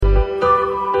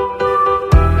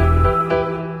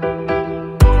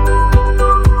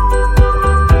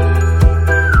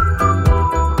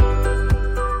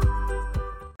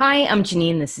I'm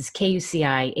Janine. This is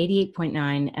KUCI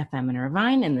 88.9 FM in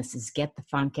Irvine, and this is Get the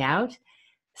Funk Out.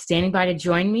 Standing by to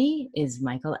join me is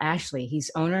Michael Ashley.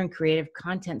 He's owner and creative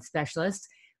content specialist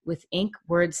with Ink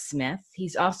Wordsmith.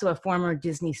 He's also a former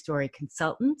Disney story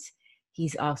consultant.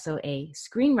 He's also a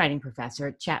screenwriting professor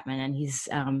at Chapman, and he's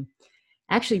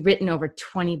actually written over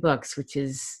 20 books, which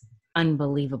is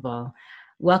unbelievable.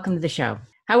 Welcome to the show.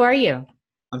 How are you?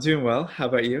 I'm doing well. How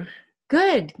about you?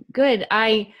 Good.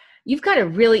 You've got a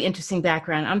really interesting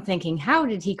background. I'm thinking, how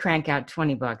did he crank out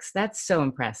 20 books? That's so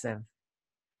impressive.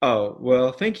 Oh,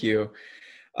 well, thank you.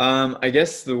 I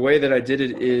guess the way that I did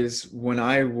it is when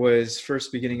I was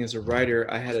first beginning as a writer,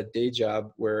 I had a day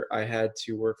job where I had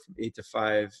to work from 8 to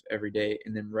 5 every day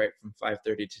and then write from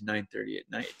 5:30 to 9:30 at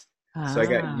night. So I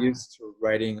got used to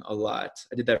writing a lot.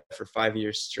 I did that for 5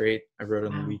 years straight. I wrote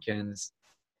on the weekends,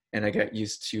 and I got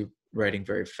used to writing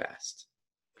very fast.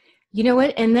 You know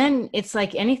what? And then it's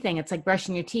like anything. It's like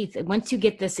brushing your teeth. Once you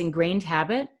get this ingrained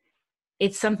habit,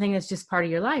 it's something that's just part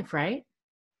of your life, right?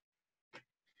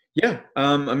 Yeah.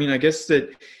 I guess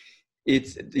that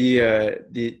it's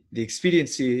the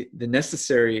expediency, the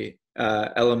necessary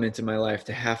element in my life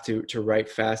to have to write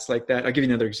fast like that. I'll give you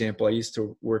another example. I used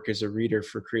to work as a reader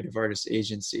for Creative Artists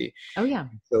Agency. Oh, yeah.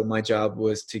 So my job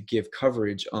was to give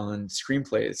coverage on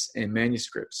screenplays and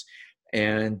manuscripts.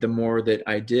 And the more that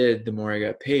I did, the more I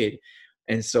got paid.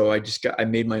 And so I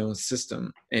made my own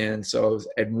system. And so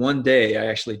at one day, I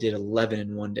actually did 11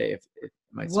 in one day. If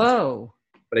Whoa.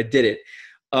 But I did it.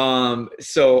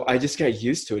 So I just got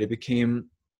used to it. It became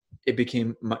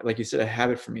like you said, a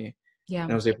habit for me. Yeah.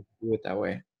 And I was able to do it that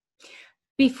way.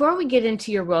 Before we get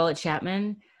into your role at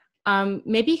Chapman,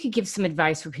 maybe you could give some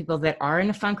advice for people that are in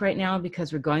a funk right now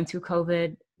because we're going through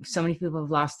COVID. So many people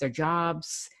have lost their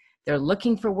jobs. They're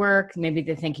looking for work. Maybe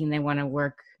they're thinking they want to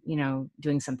work,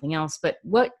 doing something else. But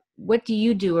what do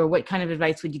you do, or what kind of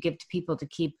advice would you give to people to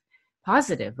keep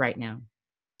positive right now?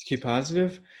 To keep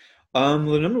positive? Well,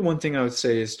 the number one thing I would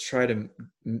say is try to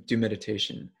do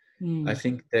meditation. I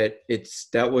think that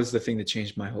that was the thing that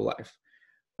changed my whole life.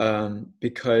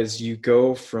 Because you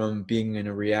go from being in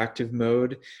a reactive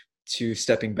mode to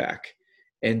stepping back.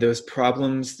 And those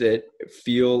problems that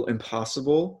feel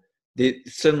impossible,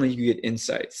 suddenly you get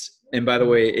insights. And by the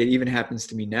way, it even happens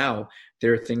to me now.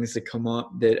 There are things that come up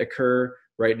that occur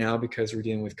right now because we're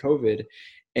dealing with COVID.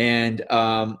 And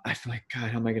I feel like,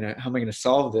 God, how am I gonna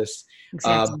solve this?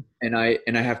 Exactly. And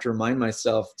I have to remind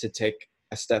myself to take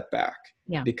a step back.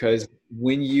 Yeah. Because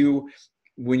when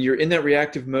you're in that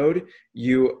reactive mode,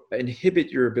 you inhibit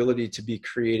your ability to be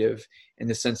creative in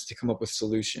the sense to come up with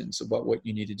solutions about what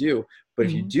you need to do. But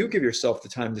if you do give yourself the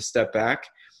time to step back,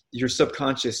 your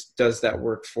subconscious does that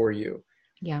work for you.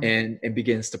 Yeah. And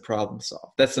begins to problem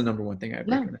solve. That's the number one thing I'd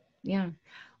recommend. Yeah.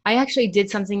 I actually did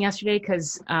something yesterday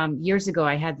because years ago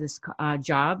I had this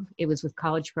job. It was with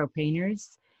College Pro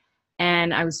Painters.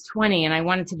 And I was 20 and I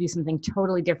wanted to do something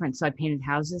totally different. So I painted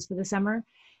houses for the summer.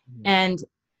 Mm-hmm. And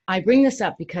I bring this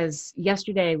up because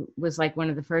yesterday was like one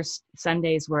of the first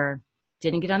Sundays where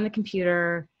didn't get on the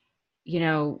computer,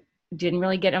 didn't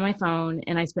really get on my phone.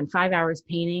 And I spent 5 hours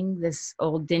painting this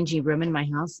old dingy room in my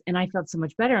house. And I felt so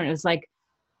much better. And it was like,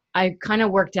 I kind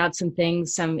of worked out some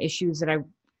things, some issues that I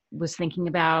was thinking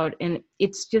about. And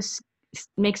it's just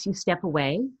makes you step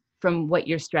away from what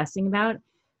you're stressing about.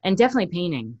 And definitely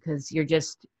painting, because you're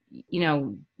just,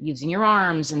 using your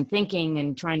arms and thinking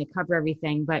and trying to cover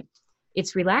everything. But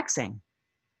it's relaxing.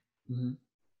 Mm-hmm.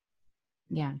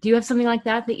 Yeah. Do you have something like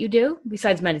that you do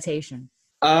besides meditation?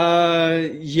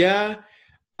 Yeah,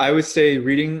 I would say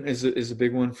reading is a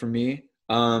big one for me.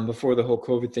 Before the whole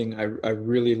COVID thing, I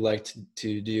really liked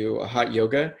to do a hot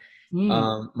yoga.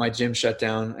 My gym shut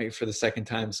down for the second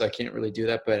time, so I can't really do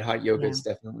that. But hot yoga is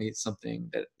definitely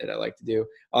something that I like to do.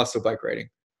 Also, bike riding.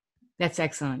 That's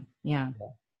excellent. Yeah.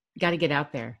 Got to get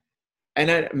out there.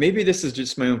 And maybe this is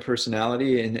just my own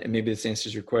personality, and maybe this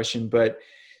answers your question, but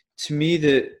to me,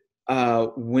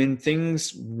 when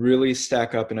things really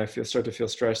stack up and I start to feel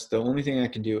stressed, the only thing I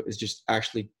can do is just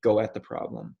actually go at the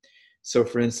problem. So,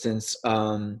 for instance,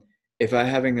 if I'm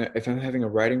having a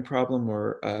writing problem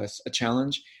or a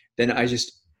challenge, then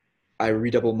I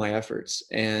redouble my efforts,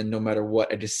 and no matter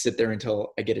what, I just sit there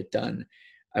until I get it done.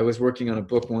 I was working on a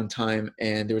book one time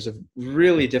and there was a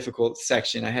really difficult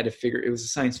section. It was a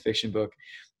science fiction book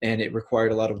and it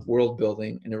required a lot of world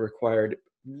building and it required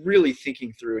really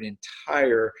thinking through an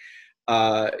entire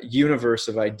universe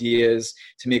of ideas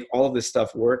to make all of this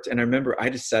stuff work. And I remember I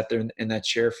just sat there in that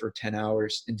chair for 10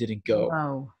 hours and didn't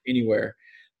go anywhere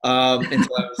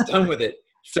until I was done with it.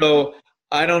 So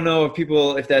I don't know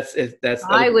if that's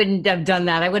I wouldn't have done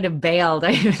that. I would have bailed.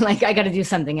 I got to do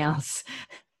something else.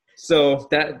 So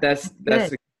that's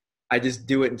Good. the, I just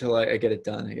do it until I get it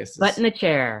done, I guess. Butt in the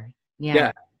chair. Yeah.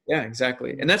 Yeah, yeah,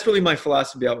 exactly. And that's really my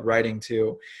philosophy about writing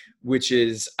too, which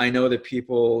is I know that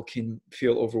people can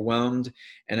feel overwhelmed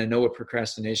and I know what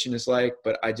procrastination is like,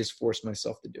 but I just force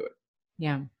myself to do it.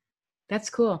 Yeah.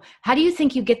 That's cool. How do you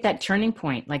think you get that turning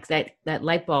point, like that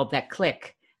light bulb, that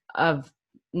click of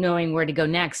knowing where to go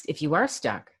next if you are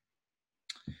stuck?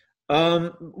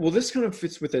 Well, this kind of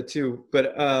fits with that too,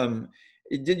 but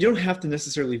you don't have to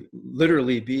necessarily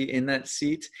literally be in that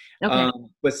seat. Okay.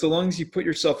 But so long as you put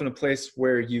yourself in a place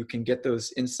where you can get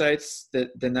those insights,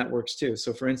 then that works too.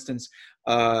 So, for instance,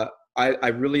 I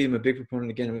really am a big proponent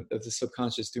again of the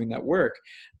subconscious doing that work,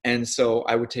 and so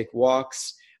I would take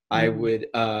walks. Mm.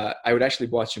 I would actually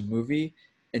watch a movie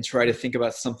and try to think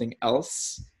about something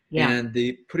else, Yeah. and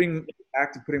the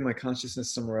act of putting my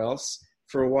consciousness somewhere else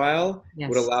for a while would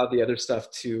Yes. allow the other stuff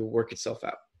to work itself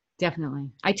out. Definitely.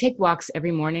 I take walks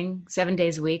every morning, 7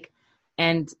 days a week.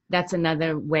 And that's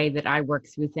another way that I work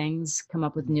through things, come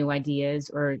up with new ideas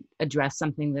or address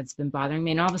something that's been bothering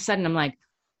me. And all of a sudden I'm like,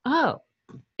 oh,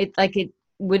 it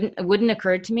wouldn't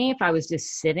occur to me if I was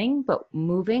just sitting, but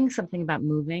moving, something about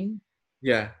moving.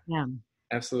 Yeah, Yeah.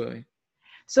 absolutely.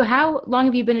 So how long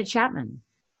have you been at Chapman?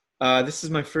 This is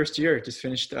my first year. Just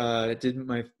finished. Did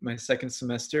my second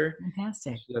semester.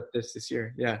 Fantastic. Finished up this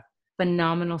year. Yeah.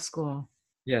 Phenomenal school.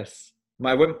 Yes.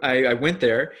 I went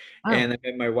there, Oh, and I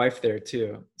met my wife there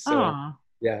too. So oh,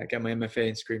 yeah, I got my MFA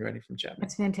in screenwriting from Chapman.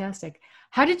 that's fantastic.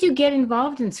 How did you get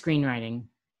involved in screenwriting?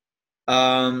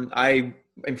 I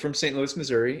am from St. Louis,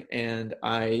 Missouri, and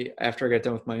after I got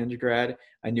done with my undergrad,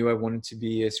 I knew I wanted to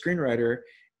be a screenwriter,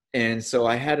 and so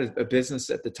I had a business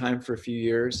at the time for a few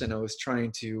years, and I was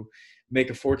trying to make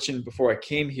a fortune before I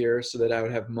came here, so that I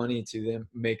would have money to then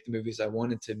make the movies I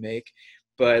wanted to make.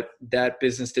 But that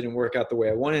business didn't work out the way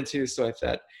I wanted to, so I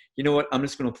thought, you know what, I'm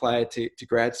just going to apply it to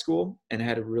grad school, and I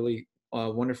had a really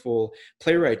wonderful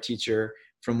playwright teacher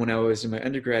from when I was in my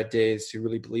undergrad days who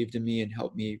really believed in me and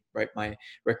helped me write my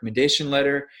recommendation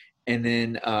letter, and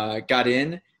then got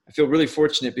in. I feel really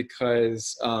fortunate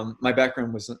because my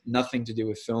background was nothing to do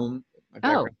with film. My Oh,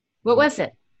 background, what was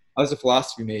it? I was a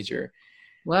philosophy major,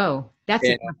 Whoa, that's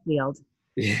a and tough field.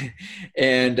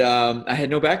 and I had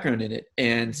no background in it.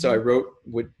 And so I wrote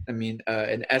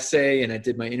an essay, and I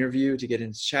did my interview to get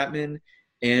into Chapman,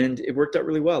 and it worked out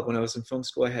really well. When I was in film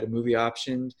school, I had a movie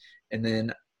optioned, and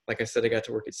then, like I said, I got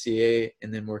to work at CA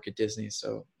and then work at Disney,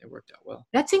 so it worked out well.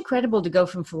 That's incredible to go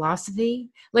from philosophy,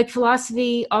 like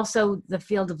philosophy, also the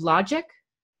field of logic,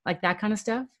 like that kind of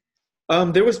stuff.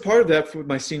 There was part of that for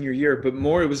my senior year, but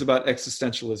more it was about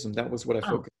existentialism. That was what I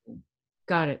Oh, focused on.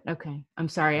 got it. Okay. I'm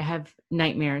sorry. I have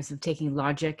nightmares of taking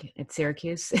logic at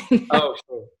Syracuse. Oh,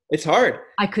 sure. It's hard.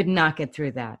 I could not get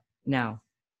through that. No.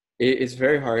 It's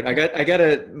very hard.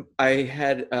 I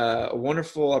had a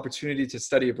wonderful opportunity to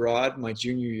study abroad my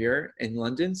junior year in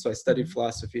London. So I studied Mhm.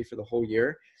 philosophy for the whole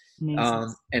year.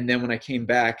 Amazing. And then when I came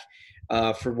back,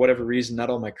 for whatever reason, not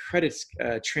all my credits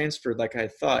transferred like I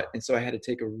thought. And so I had to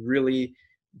take a really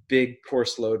big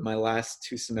course load my last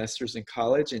 2 semesters in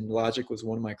college, and logic was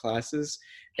one of my classes.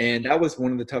 And that was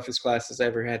one of the toughest classes I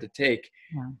ever had to take.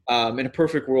 Yeah. In a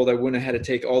perfect world, I wouldn't have had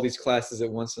to take all these classes at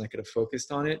once and I could have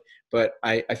focused on it. But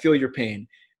I feel your pain.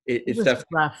 It It's was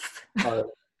definitely rough. hard.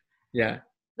 Yeah.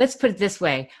 Let's put it this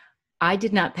way. I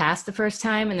did not pass the first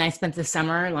time, and I spent the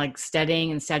summer like studying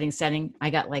and studying, studying.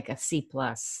 I got like a C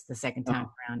plus the second time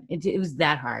Oh, around. It was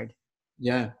that hard.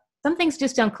 yeah. Some things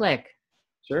just don't click,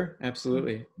 Sure.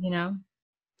 Absolutely. you know?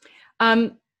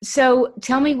 So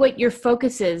tell me what your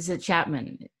focus is at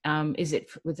Chapman. Is it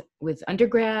with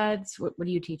undergrads? What are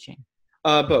you teaching?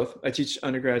 Both. I teach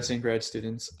undergrads and grad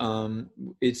students.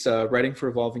 It's writing for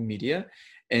evolving media.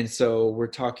 And so we're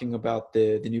talking about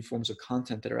the new forms of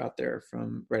content that are out there,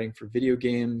 from writing for video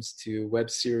games to web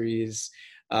series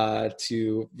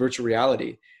to virtual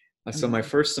reality. So my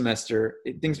first semester,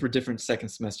 things were different second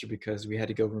semester because we had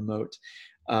to go remote.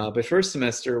 But first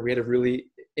semester, we had a really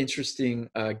interesting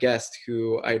guest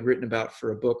who I had written about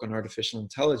for a book on artificial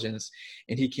intelligence.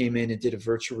 And he came in and did a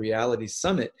virtual reality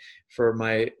summit for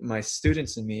my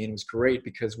students and me. And it was great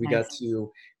because we got Nice.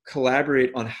 to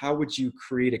collaborate on how would you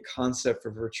create a concept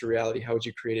for virtual reality? How would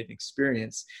you create an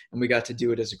experience? And we got to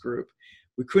do it as a group.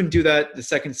 We couldn't do that the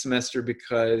second semester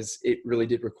because it really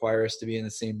did require us to be in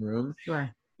the same room. Sure.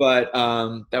 But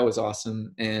that was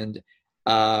awesome. And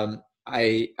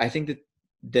I think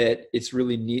that it's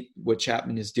really neat what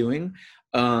Chapman is doing.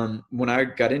 When I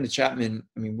got into Chapman,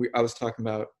 I mean, I was talking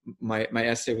about my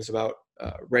essay was about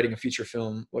writing a feature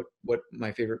film, what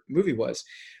my favorite movie was.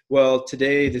 Well,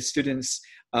 today the students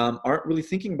aren't really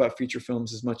thinking about feature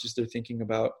films as much as they're thinking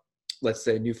about let's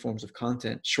say, new forms of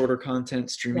content, shorter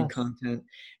content, streaming Yes. content.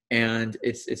 And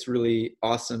it's really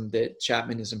awesome that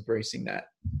Chapman is embracing that.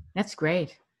 That's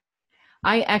great.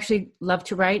 I actually love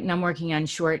to write, and I'm working on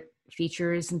short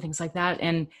features and things like that.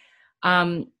 And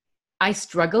I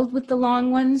struggled with the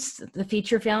long ones, the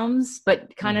feature films,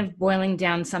 but kind of boiling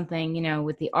down something,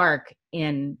 with the arc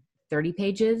in 30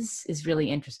 pages is really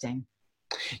interesting.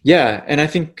 Yeah, and I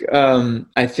think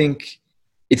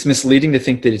it's misleading to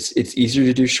think that it's easier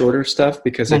to do shorter stuff,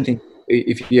 because I think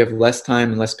if you have less time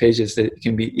and less pages, that it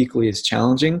can be equally as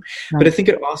challenging. Right. But I think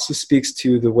it also speaks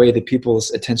to the way that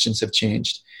people's attentions have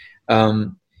changed.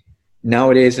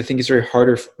 Nowadays, I think it's very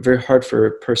hard for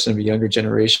a person of a younger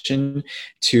generation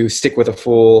to stick with a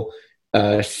full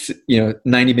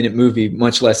 90-minute movie,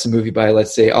 much less a movie by,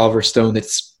 let's say, Oliver Stone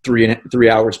that's 3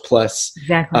 hours plus.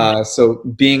 Exactly. So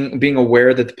being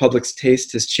aware that the public's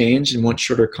taste has changed and wants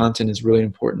shorter content is really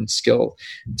important skill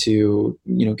to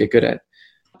get good at.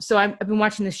 So I've been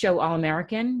watching the show All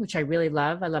American, which I really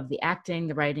love. I love the acting,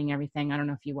 the writing, everything. I don't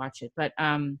know if you watch it, but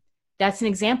that's an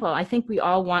example. I think we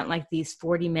all want like these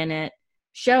 40-minute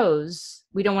shows.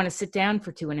 We don't want to sit down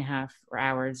for 2.5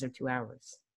 hours or 2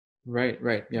 hours. Right.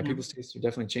 Yeah, people's tastes are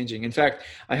definitely changing. In fact,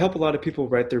 I help a lot of people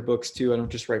write their books too. I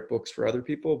don't just write books for other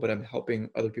people, but I'm helping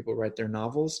other people write their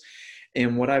novels.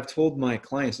 And what I've told my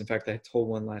clients, in fact, I told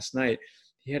one last night,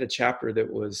 he had a chapter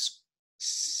that was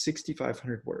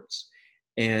 6,500 words.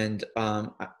 And I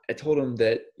told him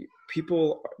that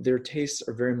people, their tastes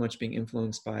are very much being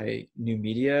influenced by new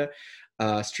media,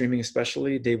 streaming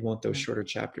especially. They want those shorter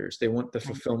chapters. They want the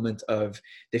fulfillment of,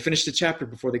 they finish the chapter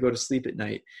before they go to sleep at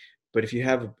night. But if you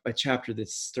have a chapter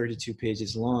that's 32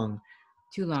 pages long,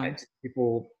 too long,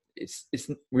 people,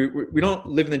 we don't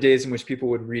live in the days in which people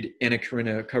would read Anna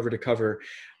Karenina cover to cover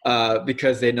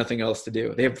because they had nothing else to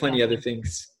do. They have plenty of other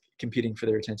things competing for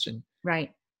their attention.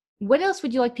 Right. What else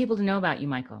would you like people to know about you,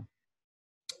 Michael?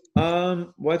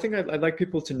 Well, I think I'd like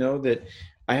people to know that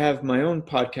I have my own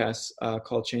podcast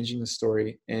called Changing the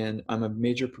Story, and I'm a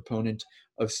major proponent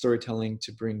of storytelling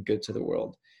to bring good to the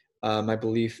world. My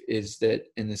belief is that,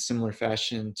 in a similar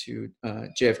fashion to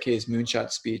JFK's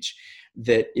moonshot speech,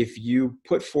 that if you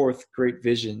put forth great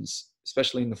visions,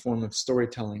 especially in the form of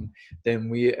storytelling, then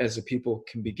we as a people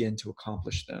can begin to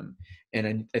accomplish them.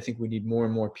 And I think we need more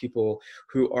and more people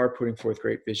who are putting forth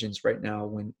great visions right now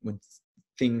when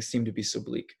things seem to be so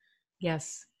bleak.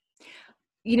 Yes.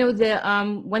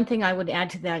 The one thing I would add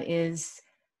to that is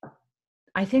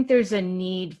I think there's a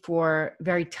need for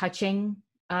very touching,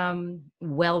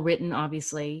 well-written,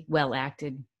 obviously,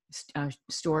 well-acted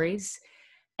stories.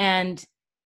 And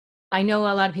I know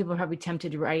a lot of people are probably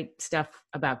tempted to write stuff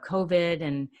about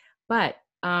COVID, but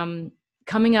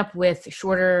coming up with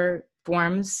shorter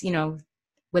forms,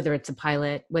 whether it's a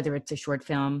pilot, whether it's a short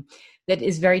film, that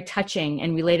is very touching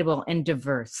and relatable and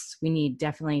diverse. We need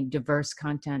definitely diverse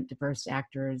content, diverse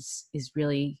actors is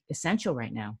really essential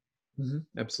right now. Mm-hmm.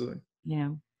 Absolutely.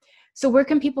 So where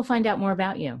can people find out more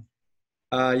about you?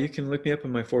 You can look me up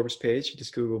on my Forbes page. You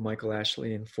just Google Michael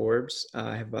Ashley in Forbes.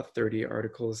 I have about 30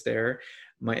 articles there.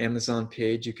 My Amazon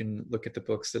page, you can look at the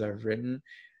books that I've written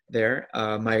there.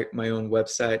 My own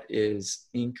website is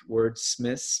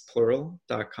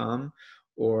inkwordsmiths.com,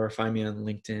 or find me on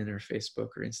LinkedIn or Facebook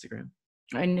or Instagram.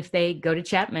 And if they go to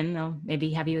Chapman, they'll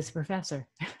maybe have you as a professor.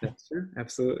 That's true.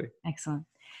 Absolutely. Excellent.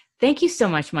 Thank you so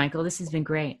much, Michael. This has been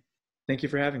great. Thank you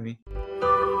for having me.